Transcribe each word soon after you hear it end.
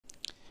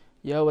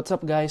Yo, what's up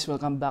guys?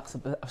 Welcome back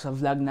sa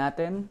vlog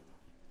natin.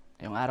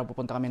 Ngayong araw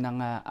pupunta kami ng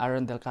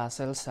Arundel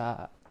Castle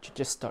sa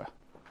Chichester.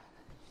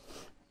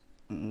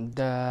 And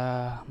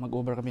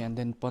mag-Uber kami and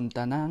then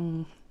punta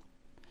ng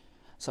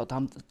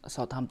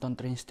Southampton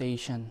train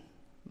station.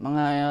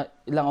 Mga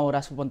ilang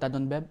oras pupunta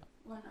doon, Beb?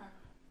 1 hour.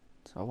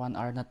 So 1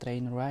 hour na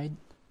train ride.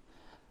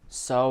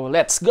 So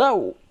let's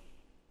go!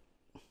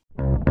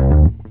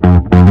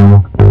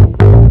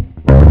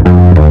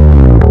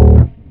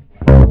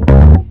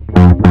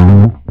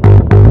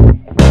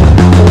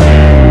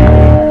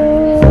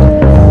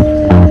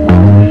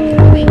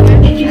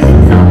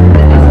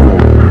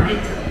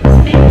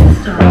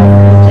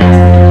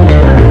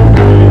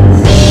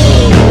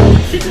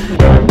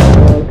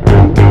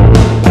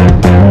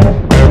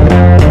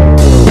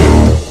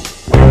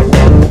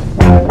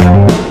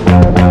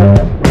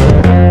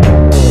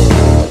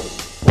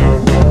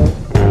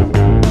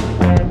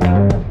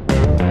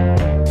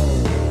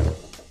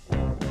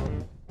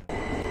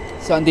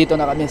 So andito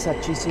na kami sa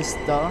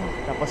Chichester,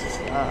 tapos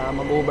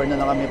mag-Uber na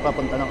lang kami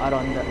papunta ng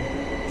Arundel.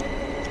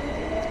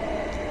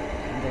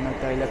 And then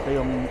nag-toilet ko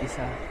yung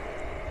isa.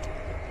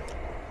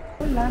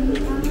 What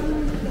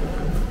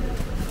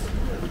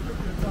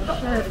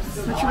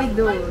should we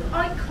do?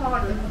 I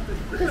can't,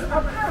 because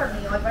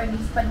apparently I've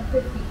only spent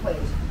 50 quid.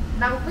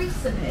 Now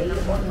recently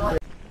on my...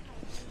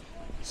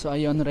 So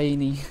ayun,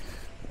 rainy.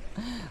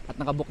 At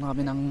nakabook na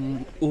kami ng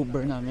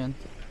Uber namin.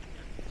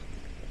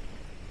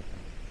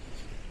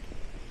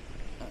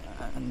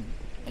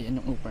 Ayan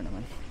yung Uber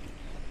naman.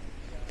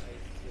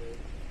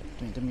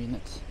 20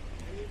 minutes.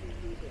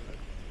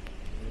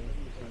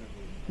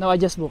 No,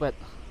 I just booked it.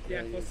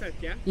 Yeah, for set,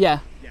 yeah? Yeah.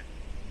 Yeah.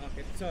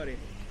 Okay, sorry.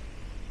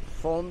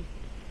 Phone.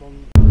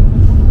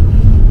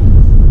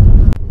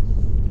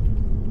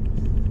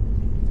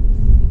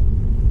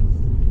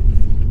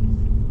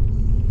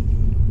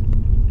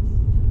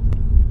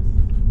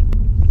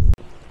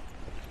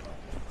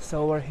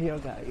 So we're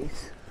here,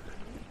 guys.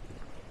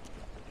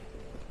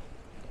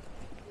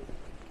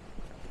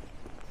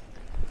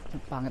 Ang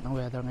pangit ng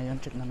weather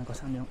ngayon. Check namin kung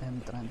saan yung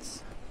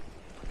entrance.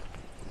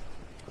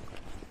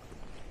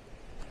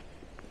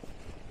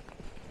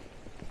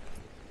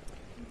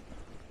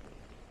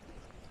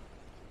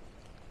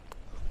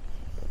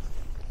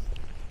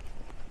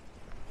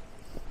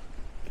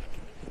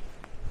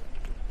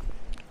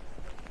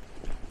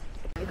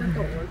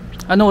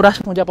 Ano oras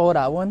mo dyan pa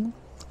orawon?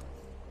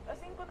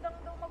 Kasing kundang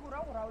daw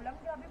maguraw-uraw lang.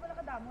 Grabe pala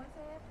kadamon,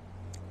 sir.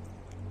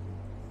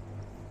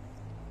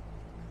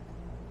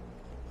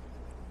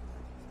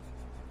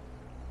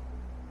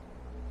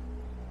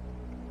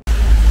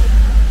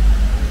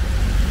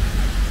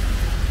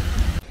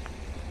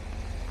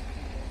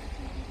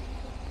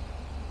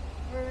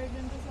 We're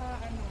dito sa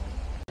ano.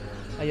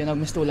 Ayun,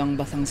 nagmistulang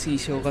basang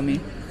sisyo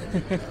kami.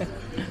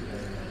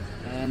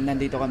 And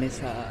nandito kami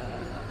sa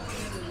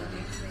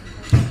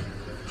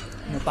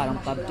ano,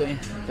 parang pub to eh,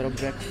 pero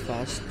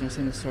breakfast yung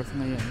siniserve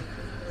ngayon.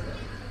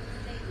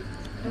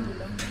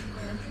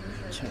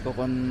 Check ko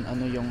kung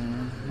ano yung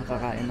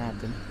makakain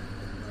natin.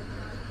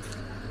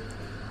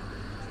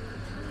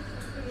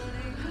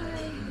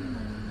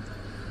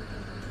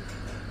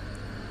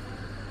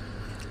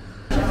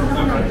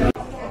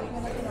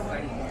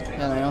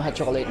 Yan yung hot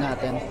chocolate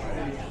natin.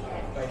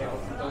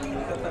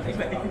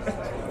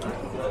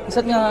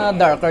 Isa't nga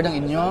darker ng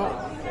inyo.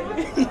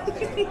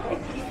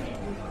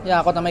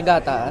 Yakot na may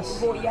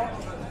gatas.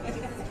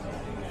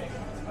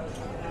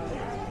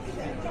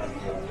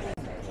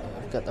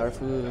 Got our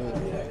food.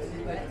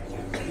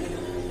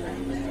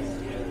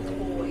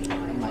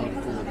 My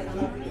food.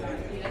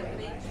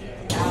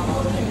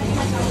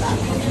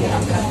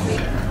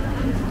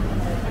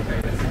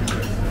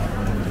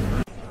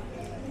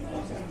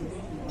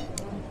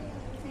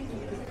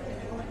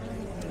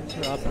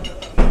 Sarap.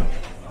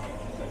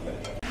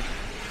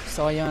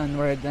 So ayan,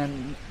 we're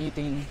done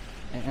eating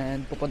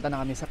and pupunta na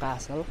kami sa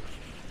castle.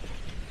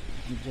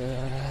 And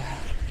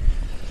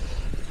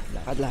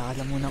lakad-lakad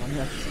lang muna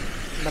kami at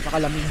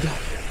napakalamig.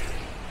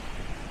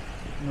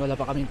 Wala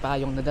pa kaming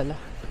payong nadala.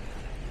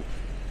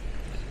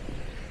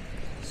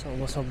 So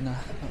busog na,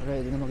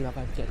 ready na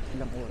maglakad. Check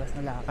ilang oras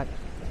na lakad.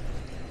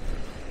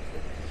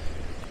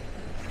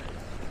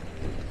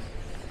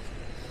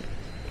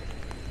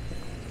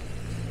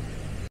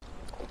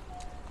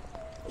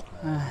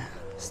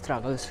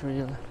 Struggle is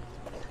real.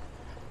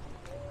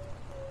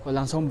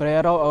 Walang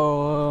sombrero o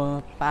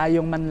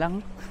payong man lang.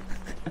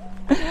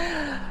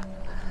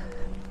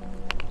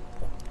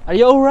 Are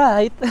you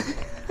alright?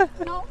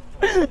 No.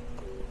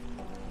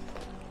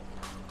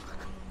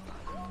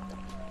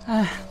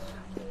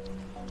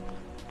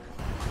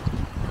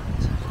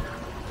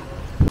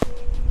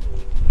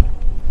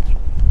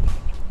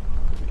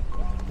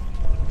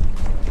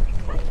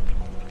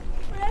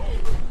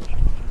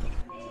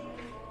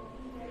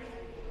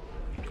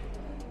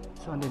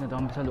 So hindi na daw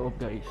kami sa loob,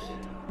 guys.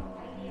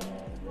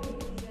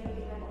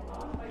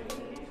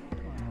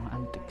 Mga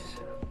antiques.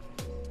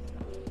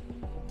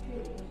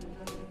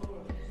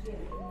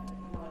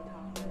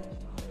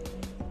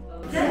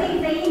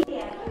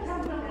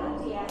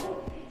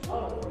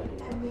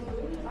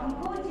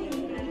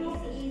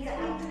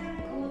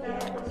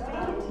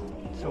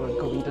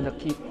 to the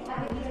keep.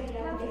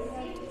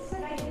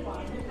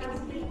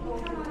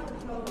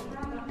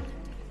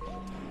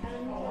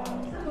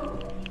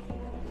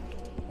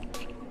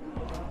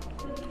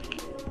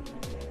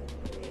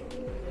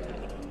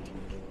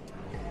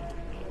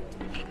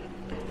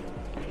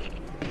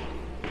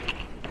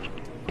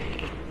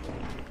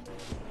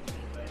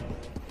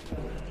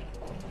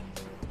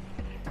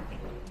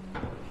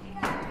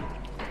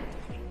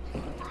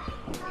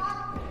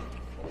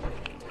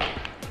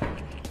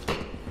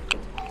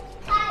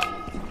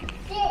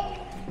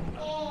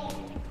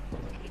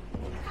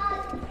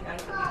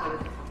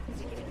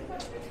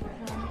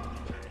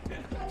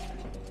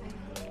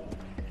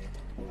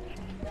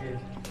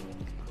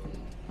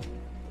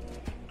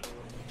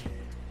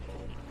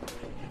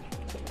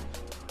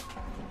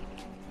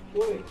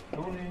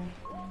 Morning.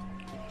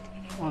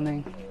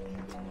 Morning.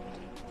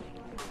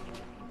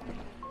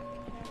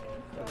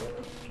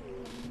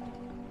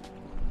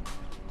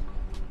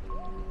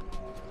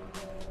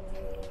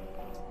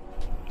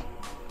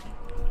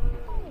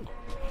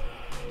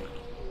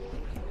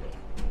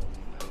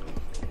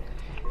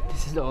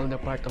 This is the older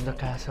part of the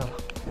castle.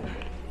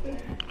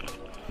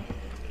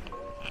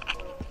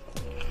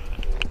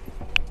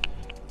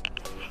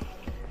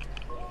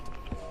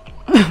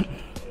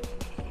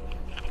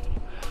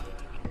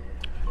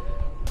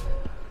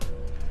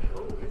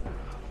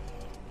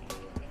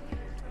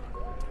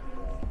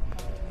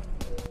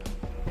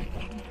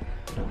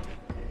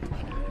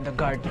 The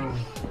guard room.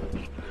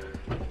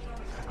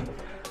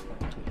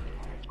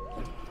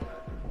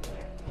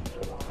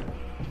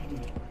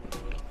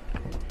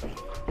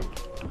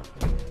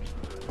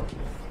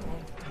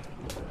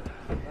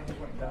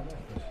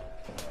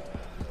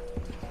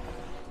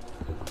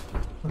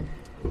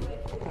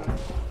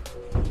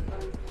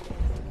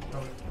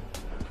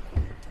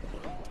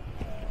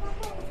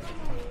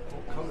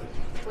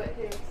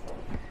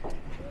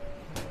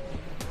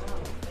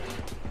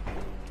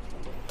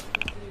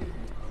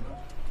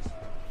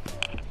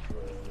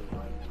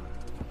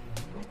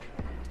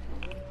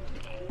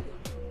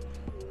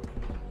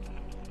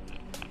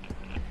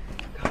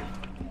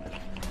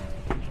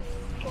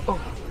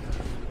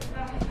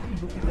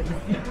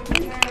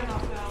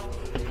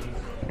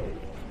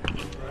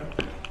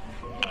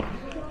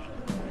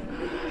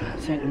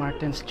 St.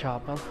 Martin's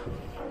Chapel.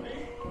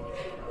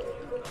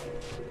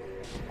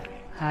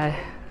 Hi.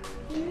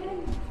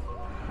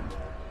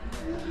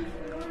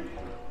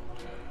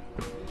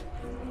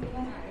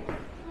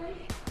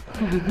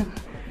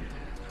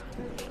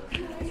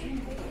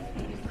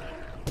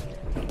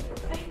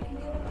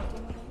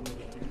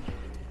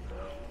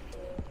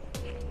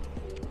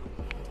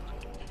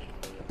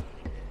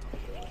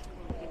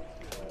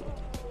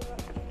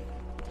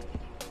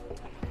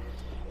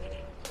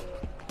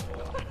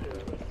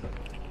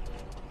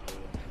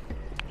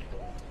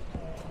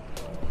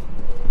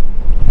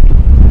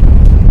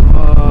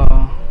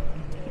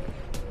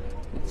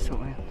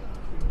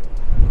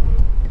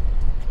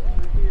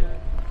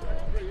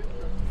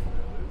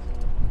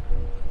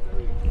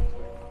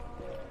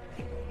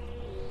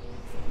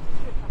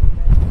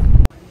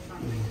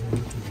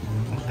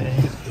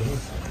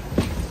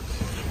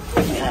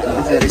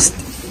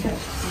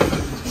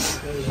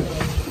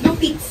 The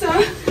pizza?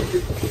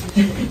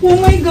 Oh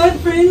my God,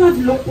 friend.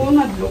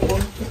 Nadloko.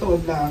 Totoo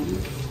lang.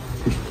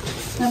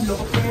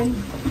 Nadloko, friend.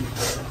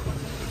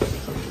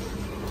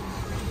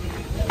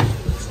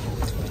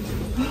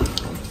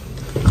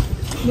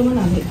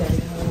 Lumanamit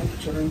tayo.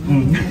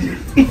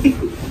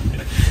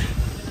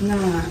 Na.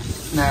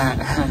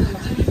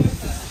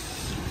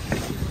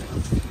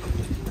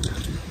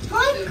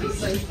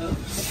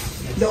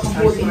 Dok ang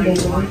buti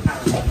mo.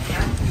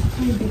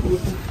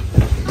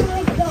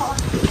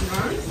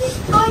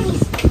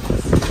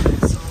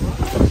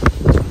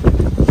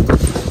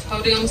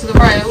 Holding on to the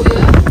rail,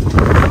 yeah?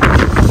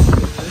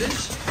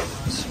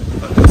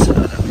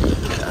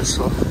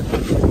 Castle.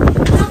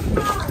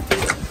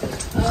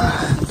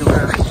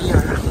 We're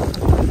here.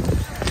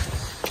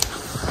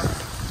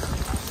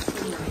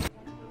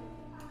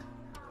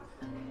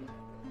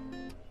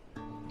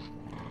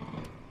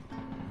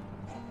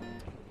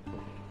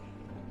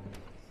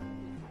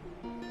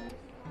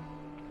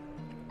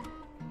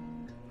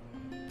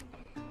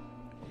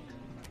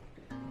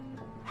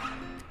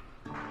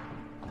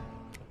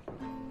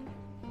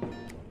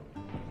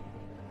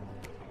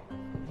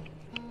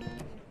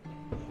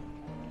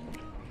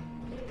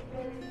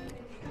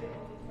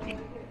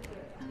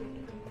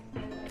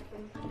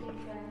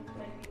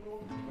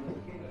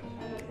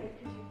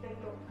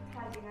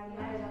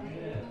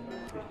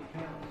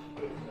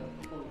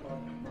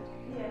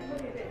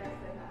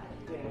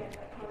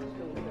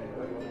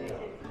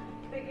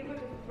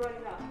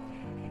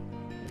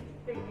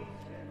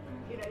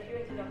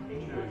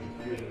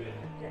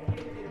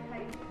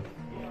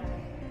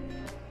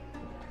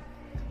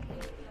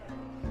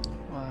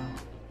 Wow.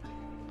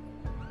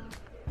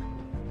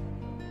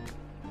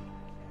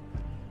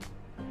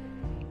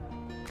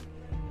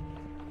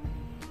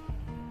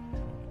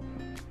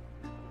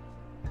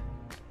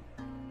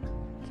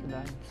 It's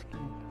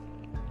landscape.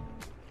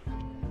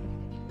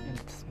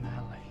 It's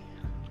smelly.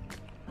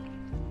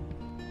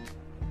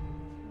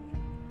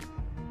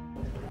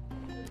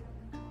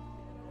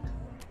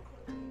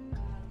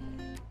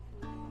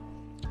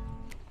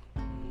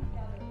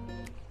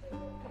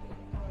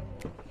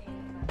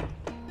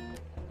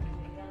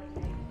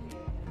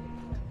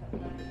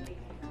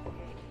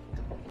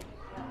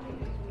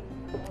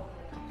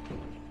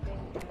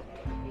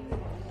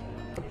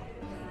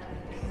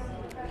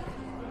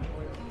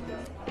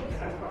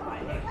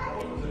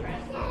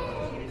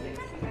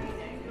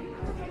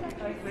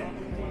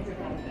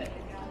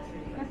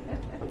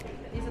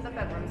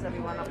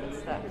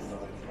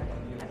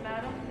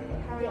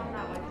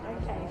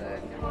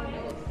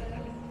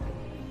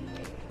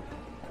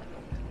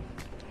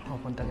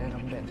 Pupunta kayo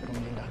ng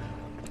bedroom nila.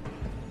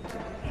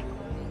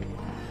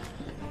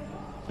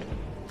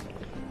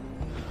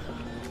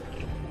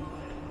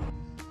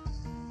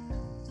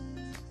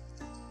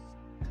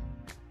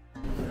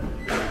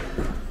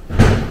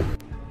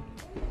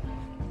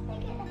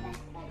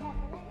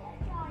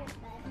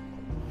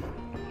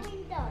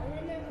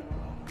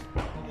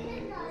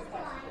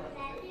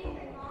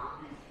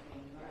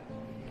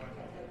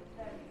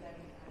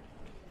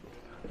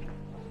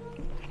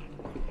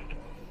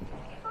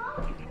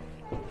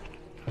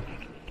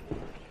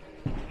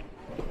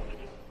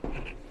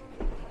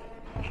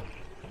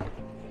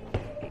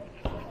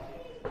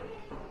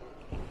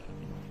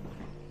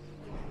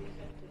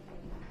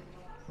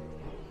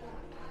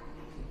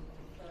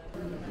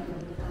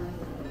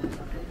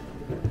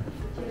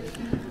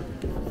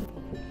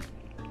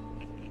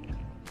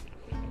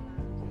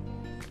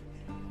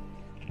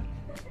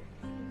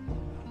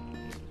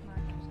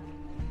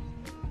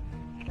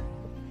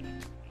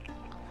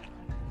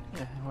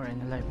 Yeah, we're in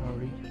the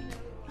library.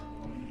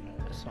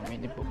 There's so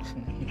many books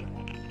in here.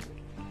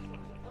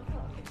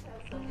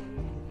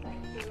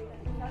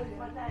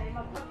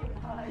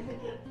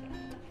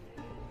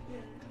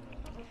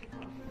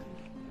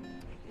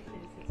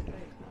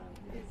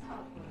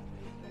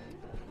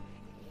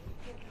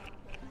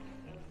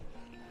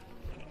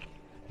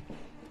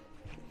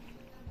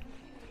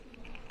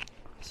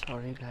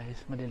 Sorry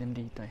guys, madilim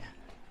dito eh.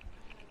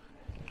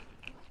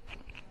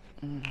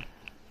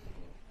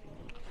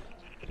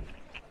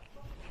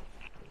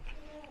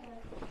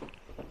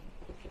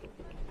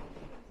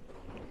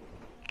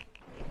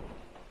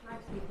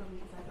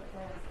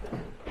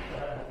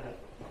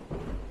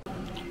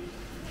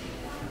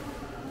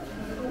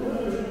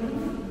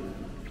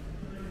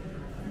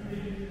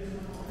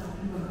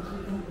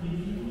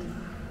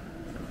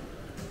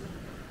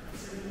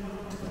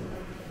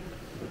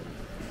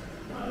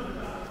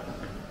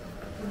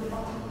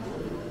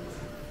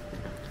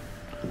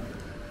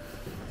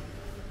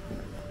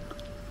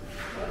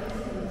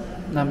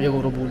 Nami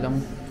yung bulang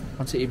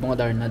kasi ibong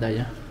adar na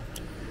daya.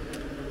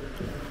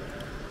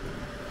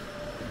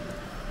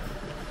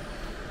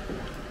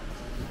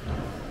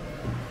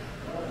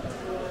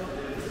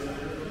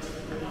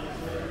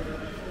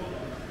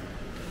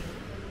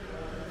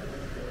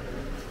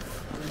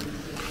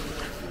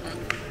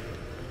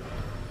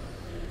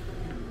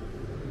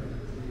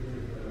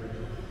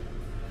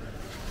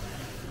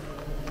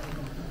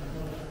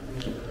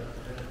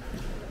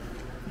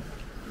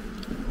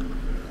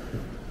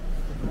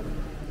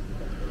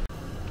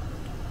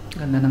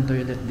 Ganda ng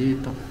toilet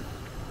dito.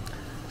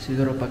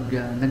 Siguro pag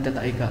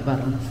nagtatay ka,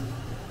 parang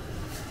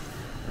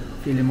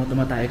feeling mo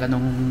tumatay ka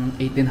nung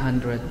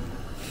 1800.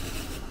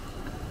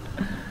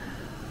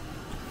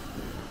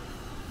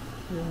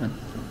 Yun.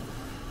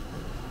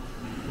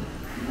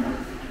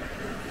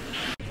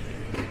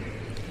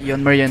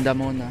 Yun, merienda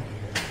muna.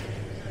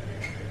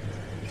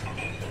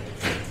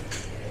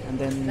 And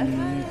then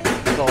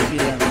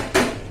coffee lang.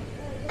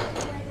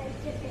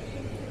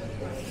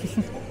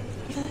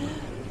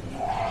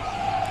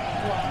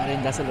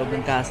 Merienda sa loob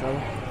ng castle.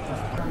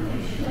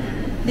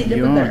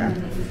 Yun. 7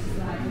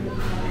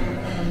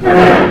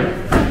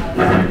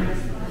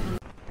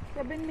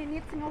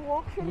 minutes na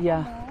walk siya.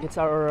 Yeah, it's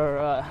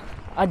our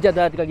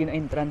adjadad kagin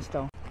entrance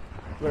daw.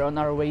 We're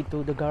on our way to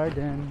the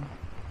garden.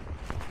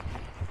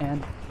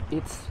 And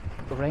it's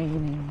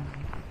raining.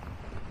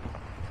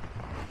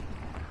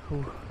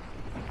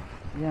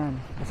 Yan,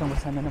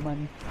 basang-basa na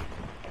naman.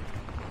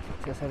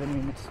 It's a 7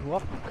 minutes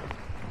walk.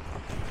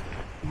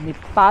 May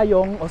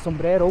payong o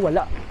sombrero,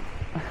 wala.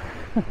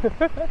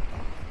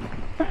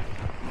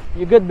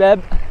 You good, babe?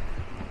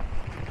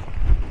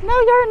 No,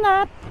 you're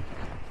not.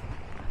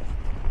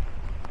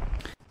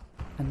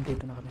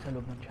 Nandito na kami sa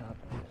loob ng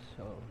chapel,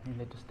 so we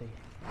need to stay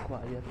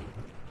quiet.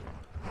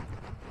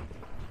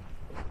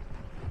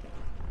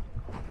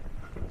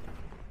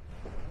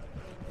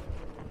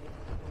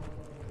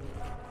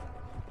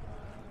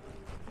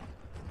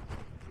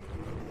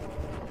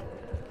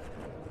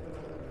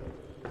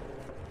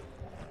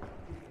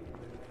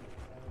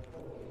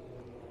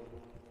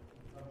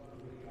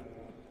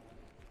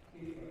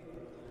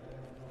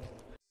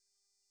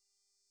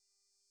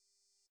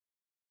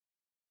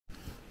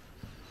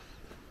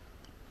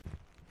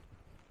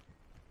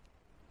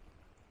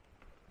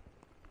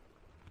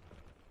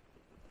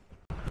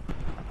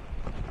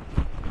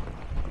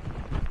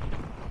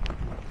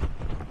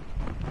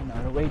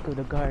 Way to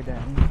the garden.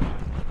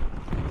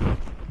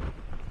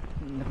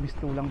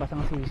 Nagbistulang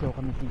basang sisiyo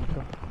kami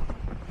dito.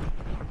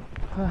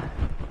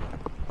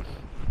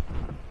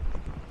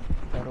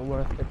 Pero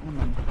worth it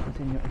naman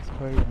kasi new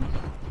experience.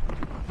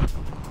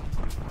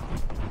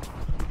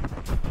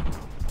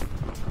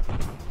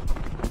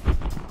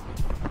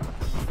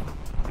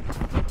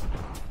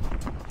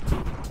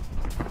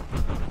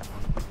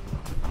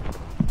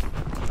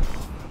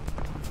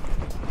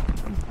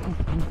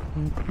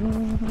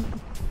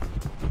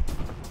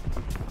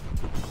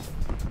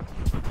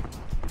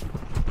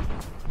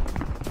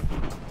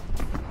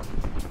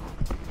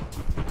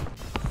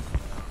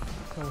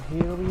 So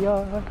here we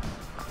are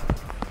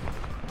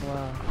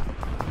Wow.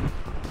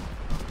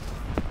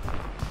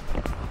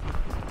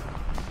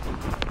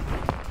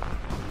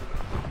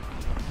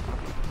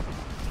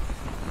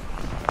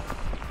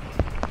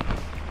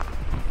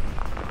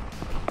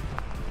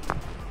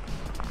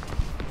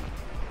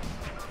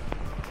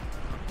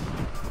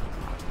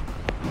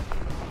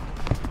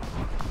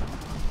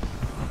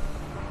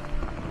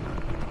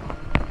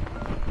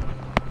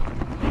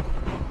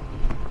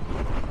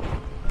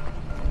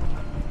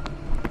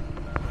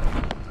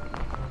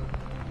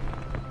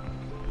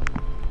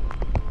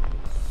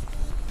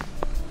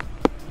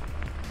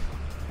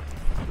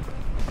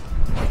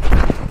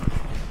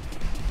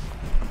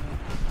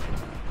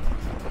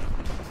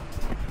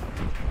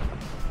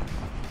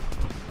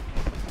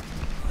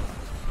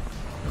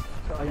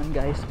 Ayun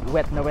guys,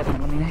 wet na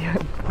kami ngayon.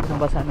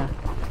 Basa na.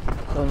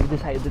 So we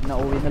decided na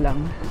uwi na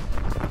lang.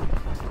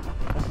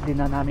 Kasi di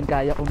na namin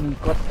kaya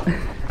umikot.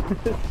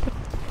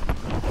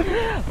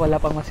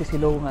 Wala pang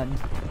masisilungan.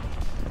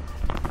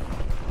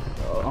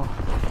 So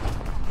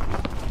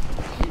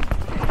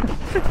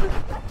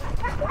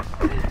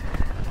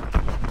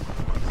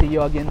see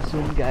you again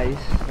soon guys.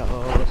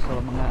 So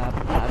mga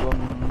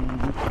bagong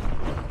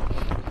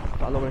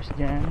followers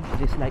dyan,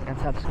 please like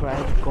and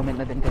subscribe. Comment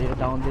na din kayo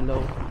down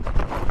below.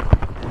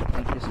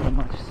 Thank you so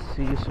much.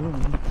 See you soon.